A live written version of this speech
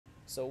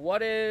So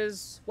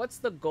what's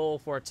the goal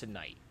for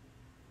tonight?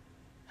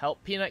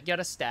 Help Peanut get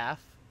a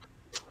staff.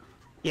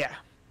 Yeah.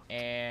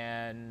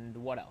 And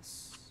what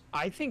else?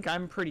 I think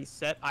I'm pretty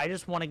set. I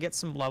just want to get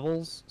some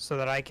levels so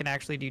that I can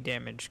actually do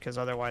damage, because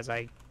otherwise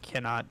I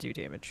cannot do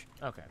damage.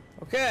 Okay.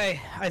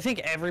 Okay, I think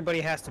everybody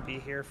has to be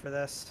here for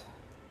this.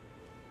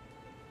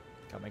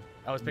 Coming.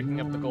 I was picking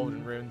up the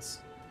golden runes.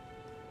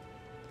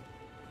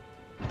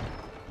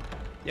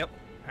 Yep.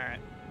 Alright.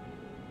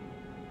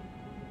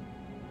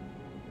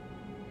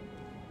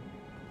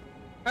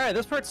 Alright,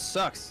 this part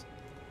sucks.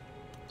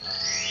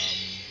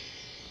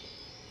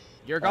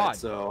 You're gone. Right,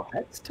 so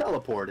Hex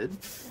teleported.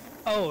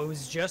 Oh, it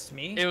was just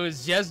me? It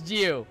was just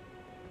you.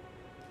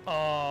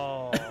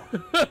 Oh.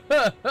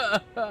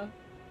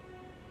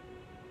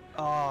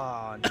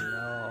 Oh,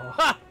 no.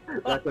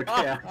 That's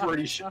okay. I'm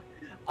pretty sure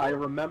I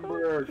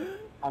remember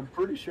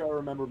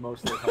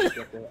most of the how to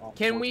get there.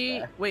 Can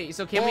we wait?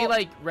 So can we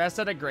like rest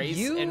at a grace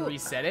and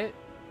reset it?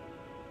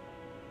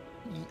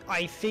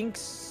 I think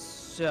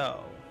so.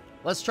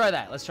 Let's try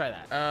that. Let's try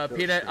that.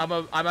 Peanut, I'm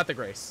at the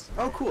grace.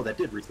 Oh, cool. That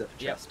did reset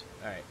the Yep. chest.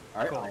 All right.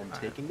 All right. Cool. I am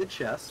taking the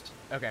chest.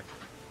 Okay.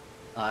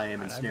 I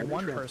am ensnared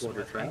in the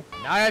transporter trap.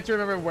 Now I have to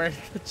remember where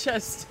the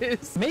chest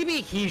is.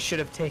 Maybe he should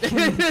have taken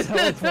the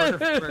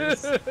teleporter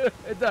first.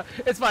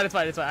 It's fine. It's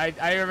fine. It's fine.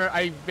 I remember.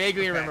 I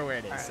vaguely remember where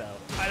it is. Right. So.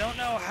 I don't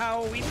know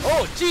how we.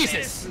 Oh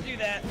Jesus! To do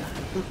that.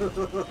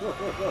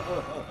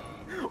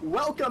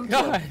 Welcome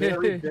to a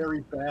very,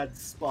 very bad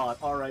spot.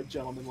 All right,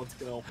 gentlemen, let's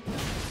go.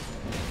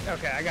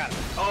 Okay, I got it.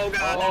 Oh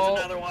god, there's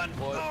another one.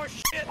 Oh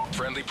shit!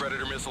 Friendly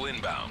predator missile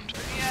inbound.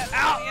 Yeah,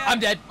 Ow! I'm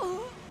dead.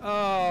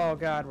 Oh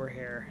god, we're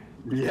here.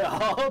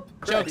 Yup.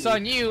 Joke's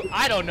on you.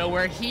 I don't know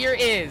where here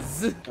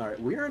is. All right,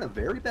 we're in a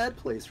very bad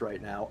place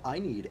right now. I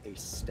need a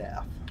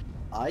staff.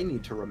 I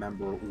need to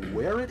remember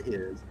where it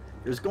is.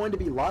 There's going to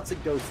be lots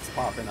of ghosts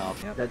popping up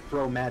that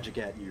throw magic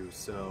at you,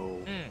 so...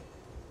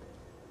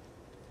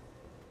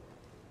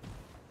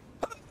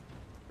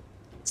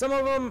 Some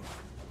of them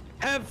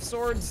have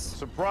swords.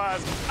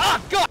 Surprise!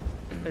 Ah, God!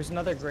 There's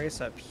another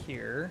grace up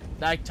here.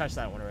 I touched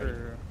that one already.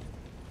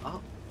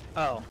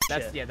 Oh,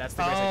 That's shit. yeah. That's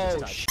the grace I just Oh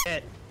touched.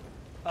 shit!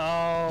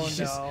 Oh You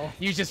just, no!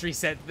 you just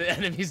reset the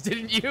enemies,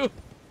 didn't you?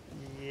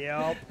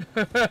 Yep.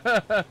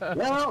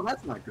 Well,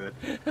 that's not good.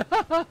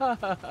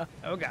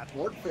 Oh god.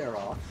 Fort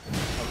Pharaoh.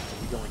 Oh,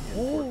 we going in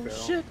Oh Fort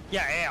Pharaoh? shit!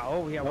 Yeah.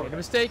 Oh yeah. Made a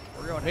mistake.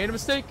 Made a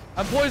mistake.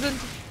 I'm poisoned.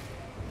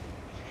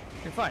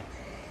 You're fine.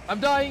 I'm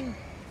dying.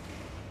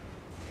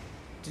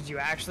 Did you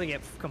actually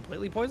get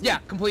completely poisoned? Yeah,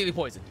 completely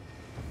poisoned.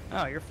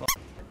 Oh, you're fine.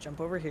 Jump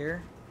over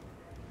here.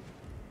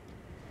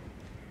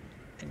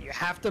 And you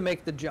have to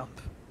make the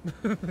jump.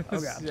 Oh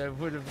god. I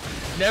would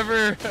have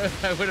never.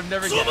 I would have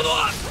never.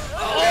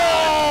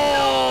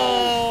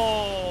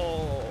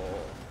 Oh!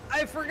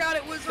 I forgot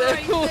it was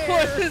right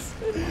there. Was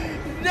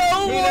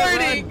no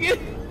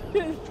warning.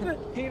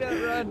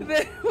 Peanut run.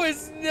 There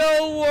was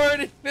no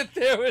warning that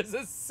there was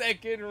a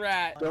second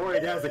rat. Don't worry,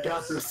 guys, I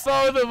got this.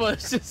 Both of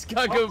us just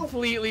got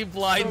completely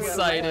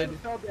blindsided.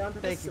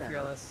 Thank you,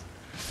 Fearless.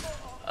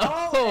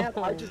 Oh,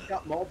 and I just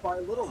got mauled by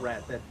a little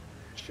rat that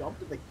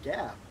jumped in the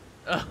gap.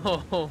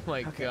 Oh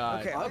my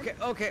god.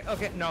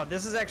 Okay. No,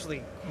 this is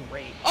actually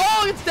great.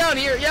 Oh, it's down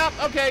here. Yep.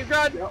 Okay,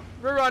 run. Yep.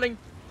 We're running.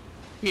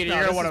 Peter, No,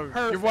 you're this gonna is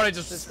want to perfect.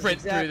 just This is sprint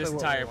exactly through this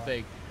what we entire want.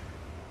 thing.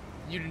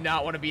 You do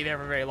not want to be there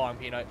for very long,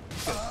 Peanut.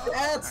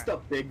 That's the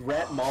big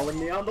rat mauling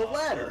me on the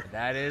ladder.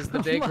 That is the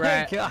big my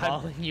rat God.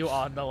 hauling you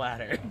on the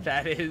ladder.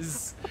 That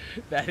is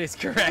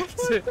correct.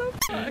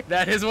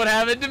 That is what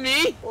happened to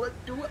me. Well,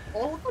 do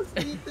all of us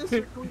need this,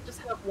 or can we just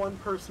have one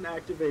person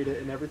activate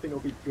it and everything will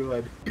be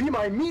good? Be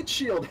my meat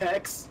shield,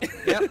 Hex!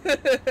 Yep.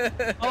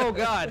 Oh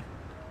god.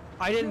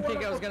 I didn't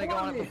think I was gonna go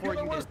on it before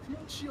You're you the did. worst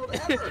meat shield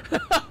ever!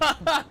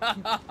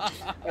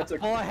 That's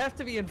okay. Well, I have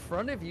to be in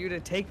front of you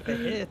to take the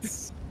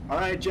hits.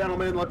 Alright,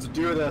 gentlemen, let's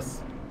do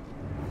this.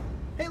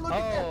 Hey, look at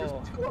that,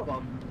 Oh. there's two of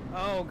them.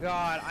 Oh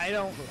god, I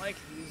don't like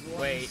these ones.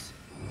 Wait,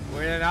 were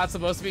there not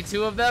supposed to be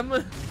two of them?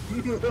 Wait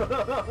a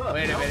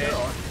minute.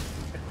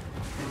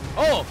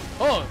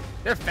 Oh,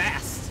 they're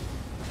fast.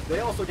 They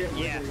also get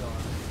wiggly Yeah. arms.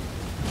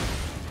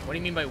 What do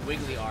you mean by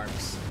wiggly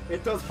arms?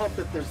 It does help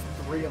that there's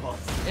three of us.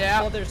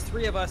 Yeah, Well, there's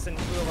 3 of us and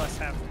 2 of us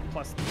have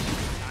plus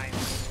 9.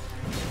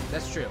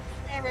 that's true.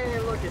 Hey,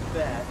 look at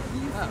that.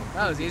 Oh,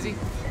 that was easy.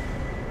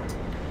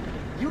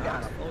 You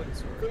got a Floating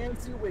sword.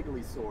 fancy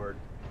wiggly sword.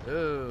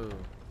 Ooh.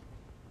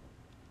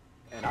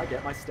 And I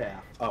get my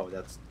staff. Oh,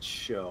 that's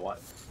show.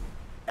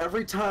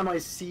 Every time I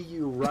see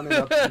you running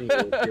up to me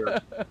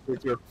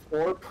with your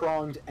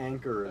 4-pronged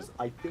anchors,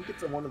 I think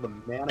it's one of the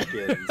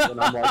mannequins, and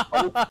I'm like,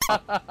 oh,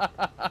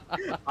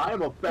 I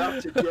am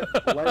about to get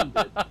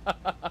blended.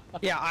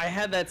 Yeah, I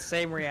had that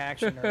same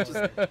reaction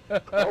earlier.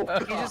 Oh,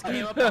 He just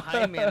came up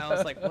behind me and I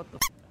was like, what the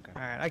f***?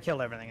 Alright, I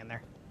killed everything in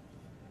there.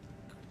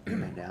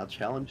 And now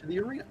challenge the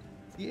arena,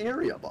 the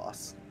area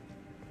boss.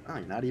 Oh,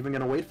 you're not even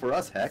gonna wait for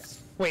us, Hex.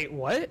 Wait,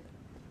 what?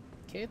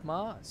 Cave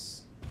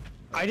Moss.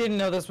 I didn't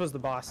know this was the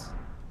boss.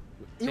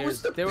 It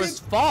was the There was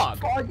big fog.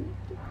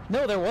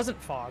 No, there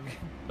wasn't fog.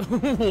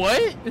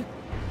 What?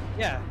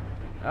 Yeah.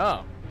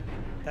 Oh.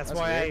 That's That's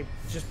why weird.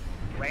 I just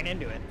ran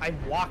into it. I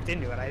walked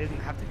into it. I didn't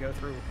have to go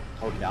through.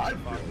 Oh yeah, I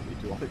barely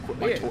do. I quit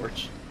my Weird.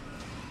 torch.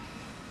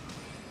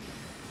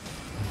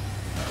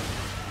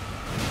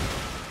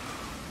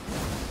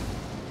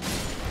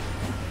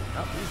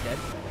 Oh, he's dead.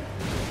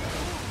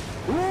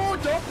 Ooh,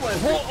 Dumpling!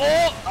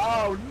 Oh,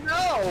 Oh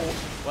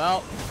no!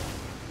 well,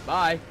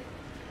 bye.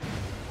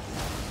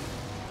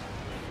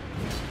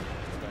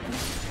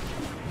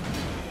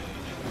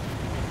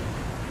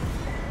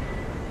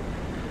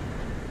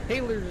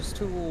 Tailor's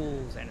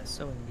tools and a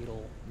sewing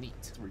needle. Neat.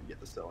 That's where you get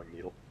the sewing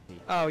needle.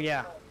 Oh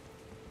yeah.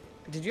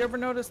 Did you ever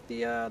notice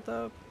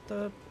the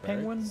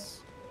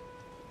penguins?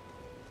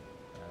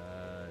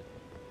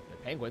 The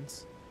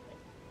penguins.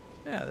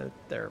 Yeah,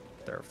 they're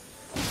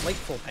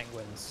flakeful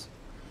penguins.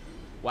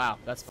 Wow,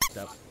 that's fucked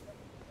up.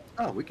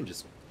 Oh, we can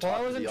just. Well, I talk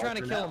to wasn't the trying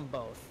to altar kill now. them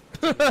both.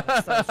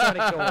 I was trying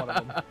to kill one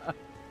of them.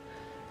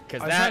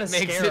 Because I was trying that to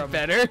makes scare it 'em.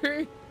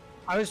 better.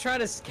 I was trying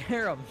to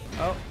scare them.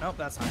 Oh, nope,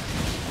 that's not.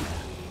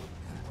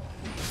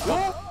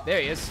 Oh,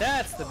 there he is.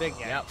 That's the big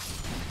guy. Yep.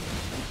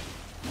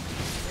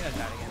 Peanut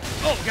died again.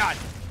 Oh god.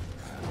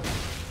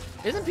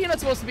 Isn't Peanut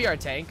supposed to be our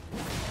tank?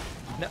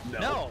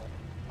 No,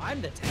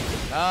 I'm the tank.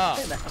 Oh.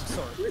 I'm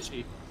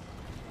sorry.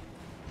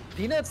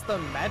 Peanut's the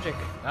magic.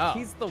 Oh.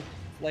 He's the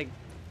like.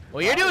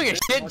 Well, you're doing a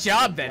shit much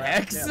job of then,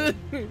 black X.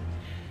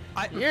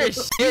 You're a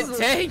shit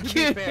tank. To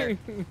be fair,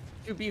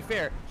 to be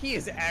fair, he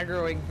is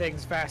aggroing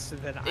things faster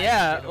than I.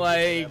 Yeah, can get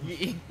like, over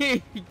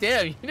them.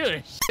 damn, you're doing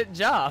a shit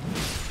job.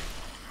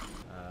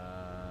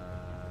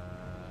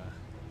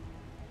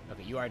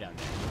 Okay, you are down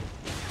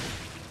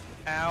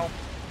there. Ow.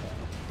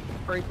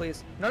 Hurry,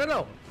 please.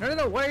 No.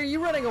 Why are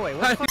you running away?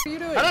 What the fuck are you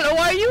doing? I don't know,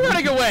 why are you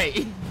running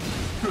away?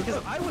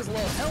 Because I was low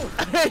health.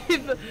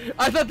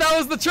 I thought that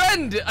was the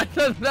trend. I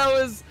thought that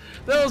was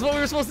what we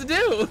were supposed to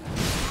do.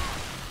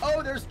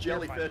 Oh, there's fine.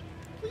 jellyfish.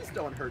 Please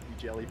don't hurt me,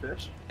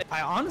 jellyfish.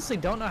 I honestly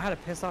don't know how to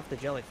piss off the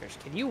jellyfish.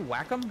 Can you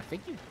whack them? I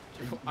think you.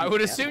 I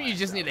would assume you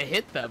just need to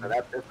hit them.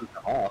 That pisses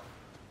them off.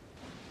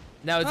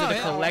 Now is Oh, it a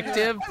yeah.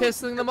 collective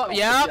pissing them off? Oh,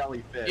 Yep.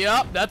 jellyfish.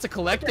 Yep. That's a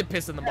collective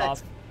pissing them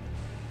off.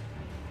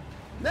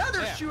 Now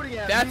they're Yeah. shooting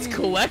at That's me.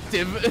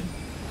 collective.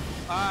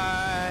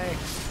 I.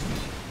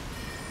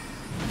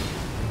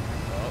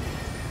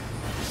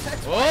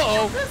 Hex,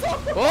 Uh-oh. piss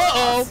off the Uh-oh.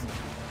 boss.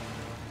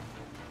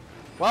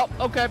 Well,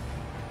 okay.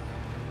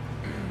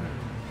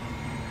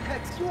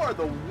 Hex, you are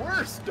the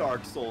worst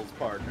Dark Souls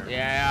partner.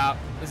 Yeah,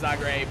 it's not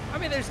great. I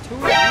mean, there's two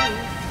of you.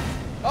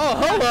 Oh,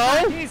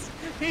 hello.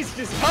 He's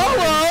just.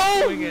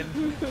 Hello. swinging.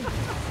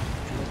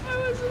 I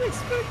wasn't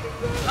expecting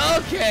that.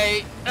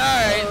 Okay. All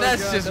right. Oh,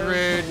 That's God, just that was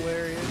rude.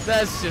 hilarious.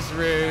 That's just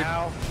rude.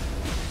 Ow.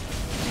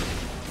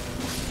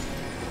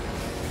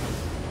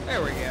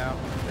 There we go.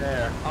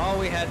 There. All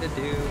we had to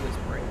do was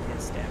break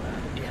his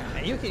stamina. Yeah.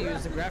 And you can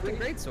use the grafted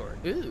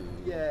greatsword. Ooh.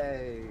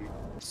 Yay.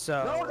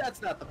 So. No,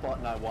 that's not the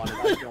button I wanted.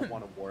 I don't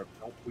want to warp.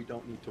 Nope, we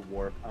don't need to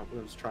warp. I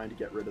was trying to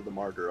get rid of the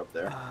martyr up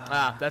there.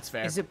 Ah, that's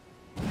fair. Is it?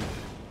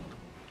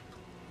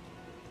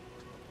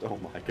 Oh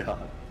my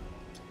god.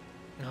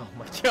 Oh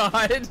my god.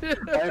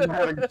 I'm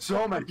having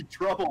so many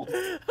troubles.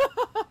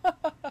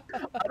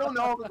 I don't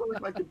know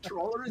if my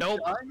controller is Nope.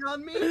 dying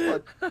on me,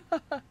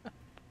 but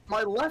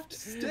my left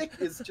stick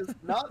is just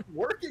not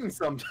working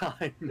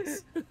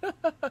sometimes.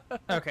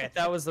 Okay,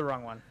 that was the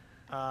wrong one.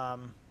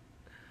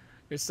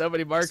 There's so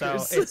many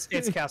markers. So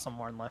it's Castle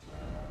Mornleth.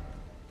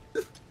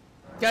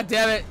 God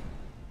damn it.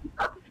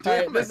 Damn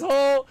Alright, it.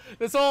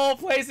 this whole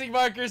placing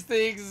markers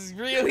thing is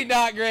really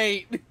not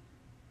great.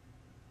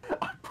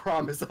 I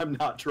promise I'm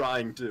not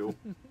trying to.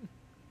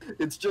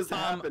 It's just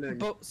happening.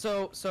 But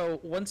so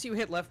once you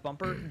hit left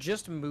bumper,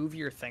 just move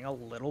your thing a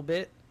little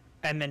bit,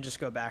 and then just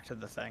go back to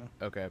the thing.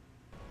 Okay.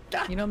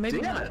 God You know, maybe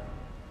damn not.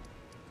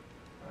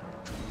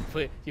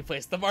 it. You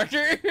place the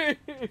marker.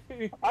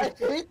 I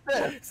hate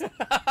this.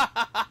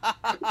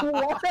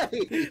 Why?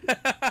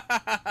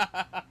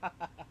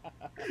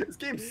 This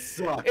game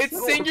sucks. I It's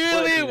don't wanna play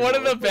singularly it one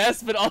of the anymore.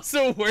 best, but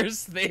also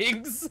worst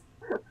things.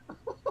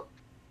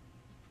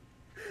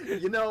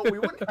 You know, we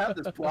wouldn't have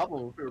this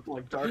problem if we were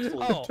playing Dark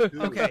Souls Oh,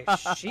 2. okay.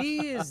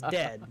 She is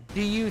dead.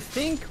 Do you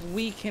think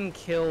we can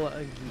kill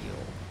a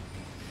Geel?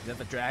 Is that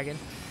the dragon?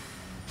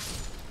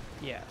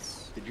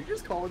 Yes. Did you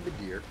just call him the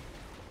deer?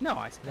 No,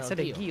 I No, said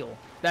a Geel. Geel.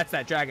 That's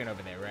that dragon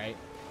over there, right?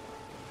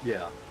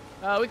 Yeah.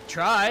 We can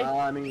try.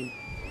 I mean,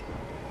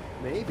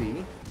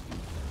 maybe.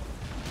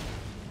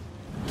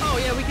 Oh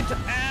yeah, we can.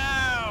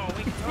 Ow!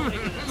 We can totally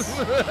do this.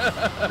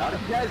 Not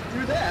if you guys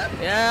do that.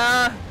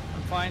 Yeah.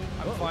 I'm fine.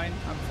 I'm fine.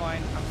 I'm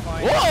fine. I'm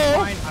fine.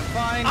 Whoa! I'm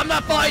fine. I'm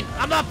not fine.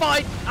 I'm not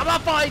fine. I'm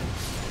not fine.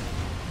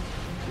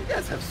 You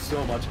guys have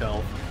so much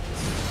health.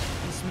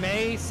 This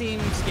may seem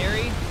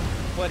scary,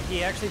 but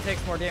he actually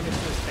takes more damage to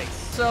his face.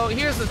 So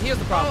here's the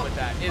problem Oh, with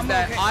that is I'm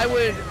that okay.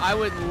 I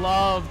would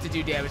love to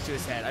do damage to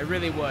his head. I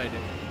really would,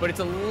 but it's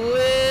a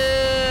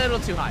little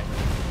too high.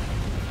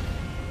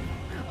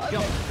 I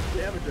don't have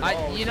damage at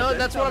all. You know,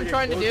 that's what I'm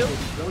trying to do.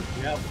 Don't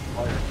you have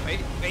fire? Wait.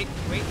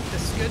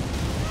 This is good.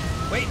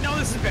 Wait, no,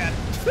 this is bad.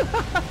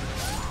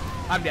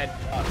 I'm dead.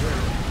 Ah,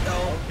 there.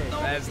 No, Okay,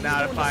 no, that is he's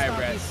not a going to fire stop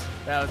breath. these.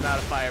 That was not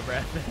a fire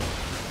breath.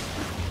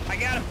 I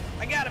got him.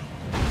 I got him.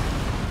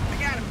 I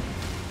got him.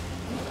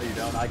 No, you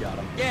don't. I got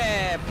him.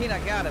 Yeah,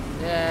 Peanut got him.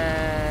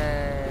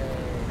 Yay!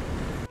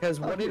 Because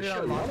what did it show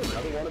you unlock?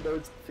 another one of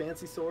those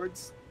fancy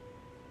swords?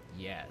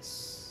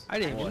 Yes. I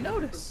didn't even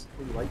notice.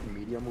 Light and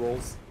medium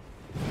rolls.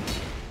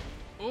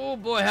 Oh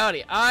boy,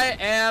 howdy! I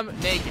am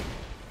naked.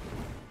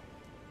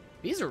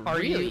 These are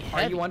really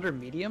heavy. Are you under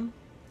medium?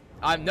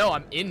 I'm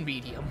in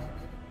medium.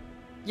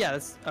 Yeah,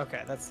 that's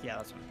okay. That's what I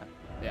meant.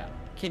 Yeah.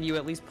 Can you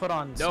at least put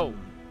on No. some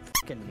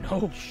fucking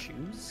No.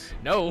 shoes?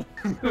 No.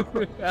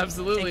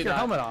 Absolutely Take your not.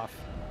 helmet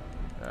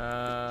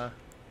off.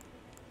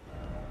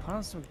 Put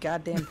on some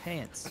goddamn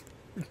pants.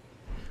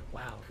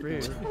 Wow,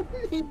 rude.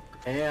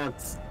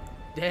 Pants.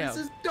 Damn. This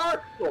is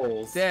Dark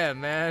Souls. Damn,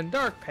 man.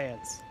 Dark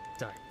pants.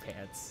 Dark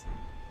pants.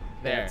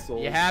 There. Pants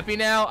souls. You happy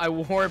now? I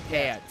wore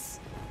pants.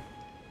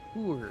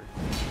 Ooh.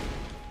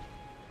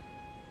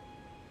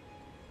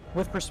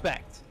 With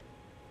respect.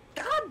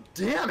 God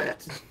damn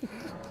it!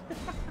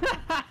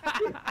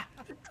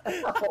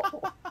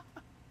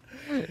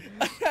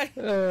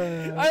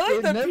 I like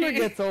it that never Pete-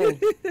 gets old.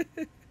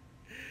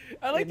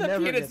 I like It that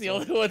never Peanut's gets the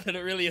old. only one that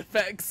it really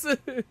affects. I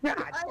hate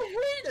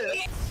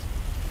it.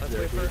 Let's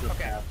wait for.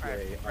 Okay. All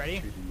right.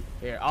 Ready?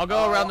 Here, I'll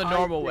go around the I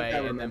normal think way, I and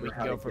then we remember can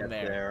how go to from get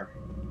there.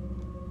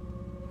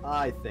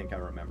 I think I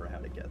remember how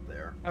to get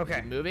there. Okay.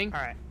 Keep moving.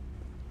 All right.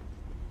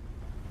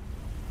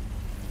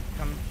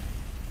 Come.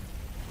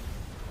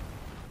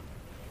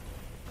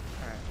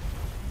 All right.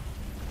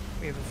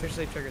 We have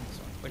officially triggered this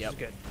one, which Yep. is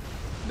good.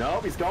 No,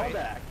 he's going Wait.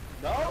 back.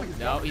 No, he's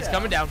No, going he's down.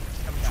 coming down.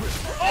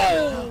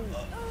 Oh!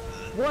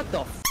 What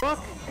the fuck?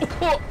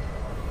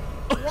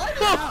 Why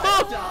did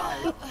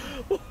I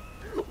die?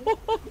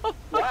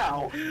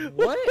 Wow.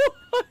 What?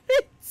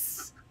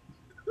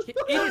 It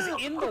is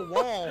in the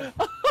wall.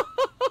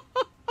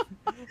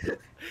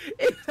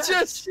 It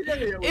just, Shit,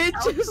 it was it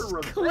out for just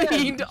revenge.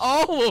 cleaned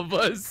all of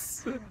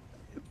us.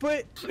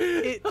 But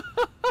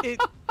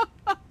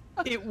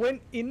it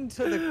went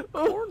into the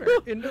corner,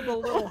 into the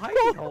little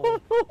hidey hole.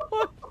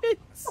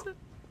 It's-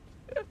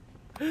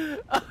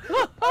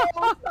 Oh,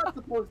 I'm not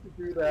supposed to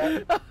do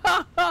that.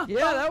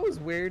 Yeah, that was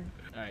weird.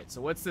 All right, so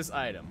what's this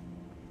item?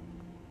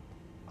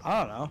 I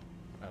don't know.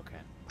 Okay.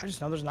 I just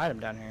know there's an item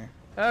down here.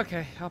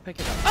 Okay, I'll pick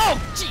it up.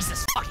 Oh,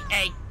 Jesus fucking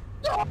A!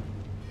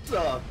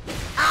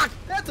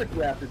 That's a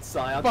grafted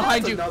scion.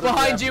 Behind That's you, another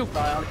behind grafted you.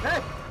 Scion.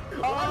 Hey,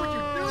 why would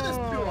you do this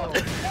to him?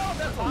 No,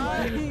 that's a I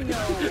lie.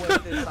 know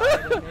what this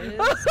item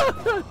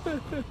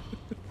is.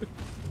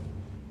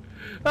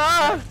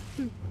 Ah!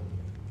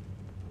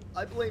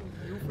 I blame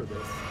you for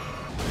this.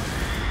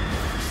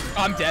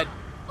 I'm dead.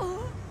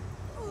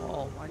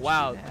 Oh, why'd you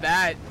Wow, do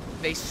that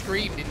they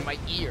screamed in my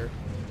ear.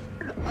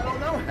 I don't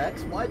know,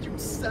 Hex. Why'd you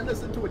send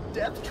us into a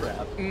death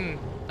trap?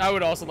 I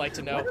would also like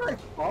to Why know. did I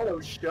follow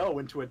Show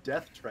into a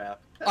death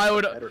trap? That's I a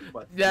would. better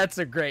question. That's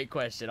a great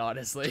question,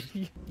 honestly.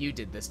 You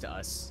did this to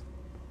us.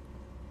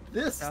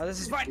 This. No, this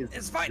is fine.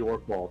 It's fine. Your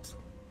fault.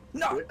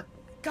 No!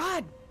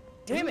 God!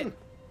 Damn it!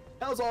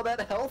 How's all that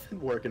health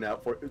working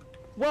out for?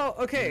 Well,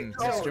 okay.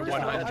 Mr. first of all,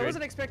 100. I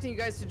wasn't expecting you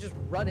guys to just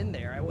run in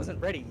there. I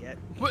wasn't ready yet.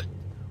 But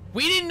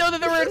we didn't know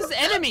that there was an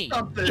enemy.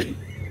 Something.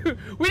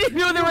 We didn't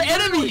know there were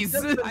enemies.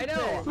 I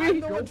know.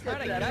 I'm the one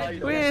trying to guide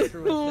you We guys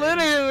through a thing.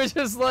 literally were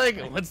just like,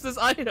 what's this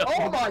item?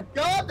 Oh my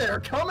God! They're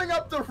coming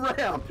up the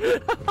ramp.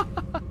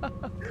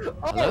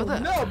 Oh Hello there.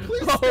 no!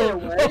 Please stay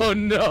away. Oh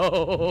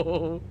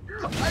no!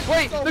 I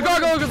Wait, saw the one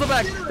of them gargoyles are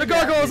back. The skittering at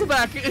gargoyles me. are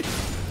back.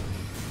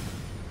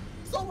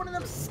 Saw one of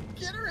them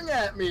skittering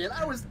at me, and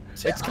I was.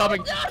 It's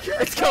coming. Oh, yeah, here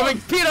It's it comes.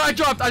 coming. Peter, I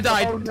dropped. I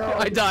died. Oh, no,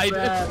 I died.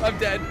 bad. I'm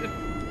dead.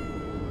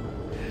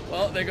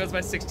 Well, there goes my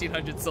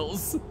 1,600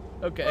 souls.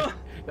 Okay,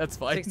 that's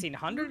fine.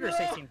 1,600 or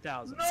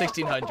 16,000?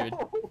 1,600.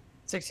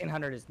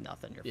 1,600 is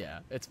nothing. You're Yeah,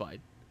 it's fine.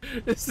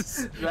 This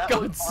is That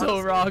gone was so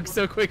honestly- wrong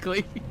so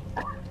quickly.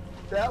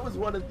 That was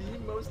one of the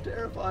most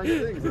terrifying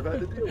things I've had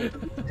to deal with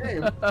in this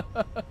game.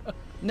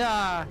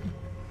 Nah.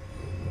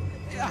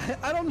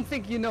 I don't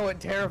think you know what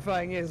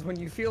terrifying is when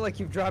you feel like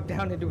you've dropped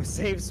down into a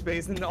safe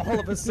space and all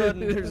of a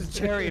sudden there's a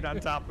chariot on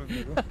top of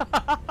you.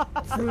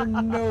 For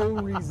no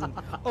reason.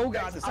 Oh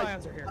god, the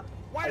scions are here.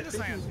 Why are the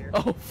scions here?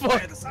 Oh Why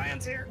fuck! are the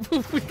scions here?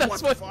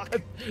 That's What the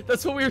fuck?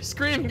 That's what we were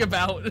screaming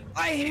about.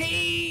 I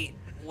hate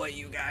what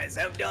you guys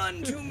have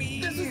done to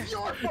me. This is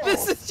your fault.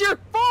 This is your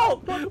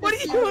fault. What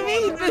do you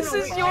mean? This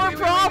is your wait.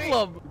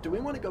 problem. Do we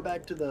want to go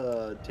back to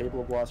the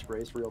Table of Lost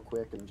Grace real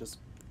quick and just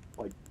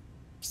like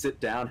sit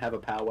down, have a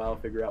powwow,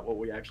 figure out what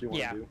we actually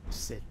want to do?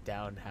 Sit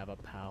down, have a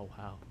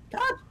powwow.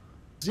 God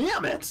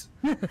damn it!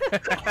 I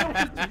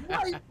was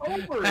right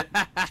over it.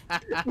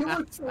 It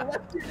was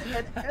selected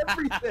and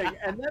everything,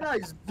 and then I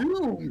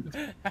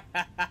zoomed.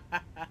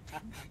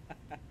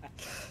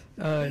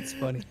 Oh, it's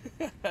funny.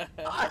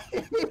 I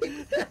hate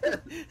this.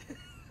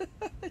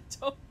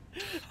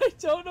 I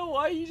don't know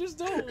why you just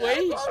don't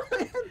wait. I'm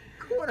in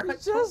the corner. I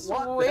Just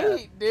don't want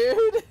wait,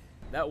 dude.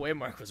 That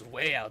waymark was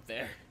way out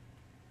there.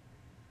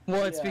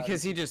 Well, it's Yeah.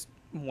 because he just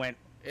went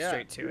Yeah.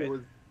 straight to it.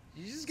 was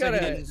You just So he gotta,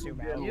 didn't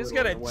zoom out. you just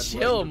gotta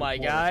chill, my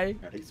guy.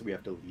 I think so we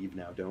have to leave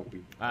now, don't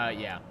we?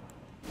 Yeah.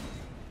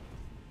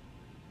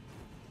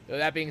 So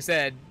that being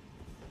said,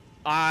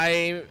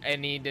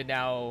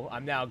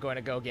 I'm now going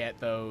to go get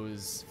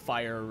those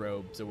fire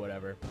robes or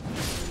whatever.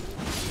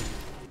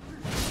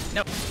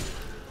 Nope.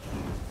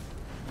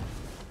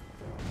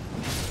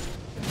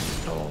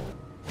 Oh.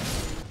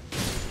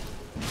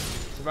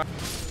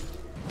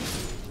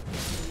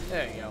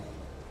 There you go.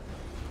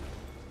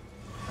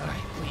 Alright,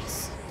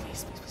 please.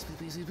 Please, please, please,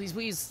 please, please, please,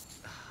 please.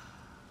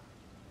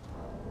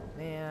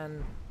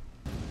 Man.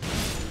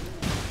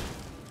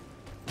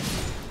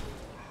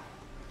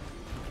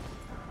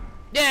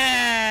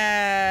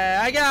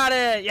 Yeah! I got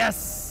it!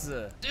 Yes!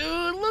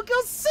 Dude, look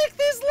how sick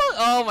this looks!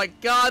 Oh my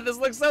god, this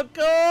looks so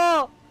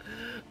cool!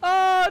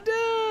 Oh,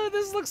 dude,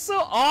 this looks so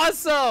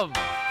awesome!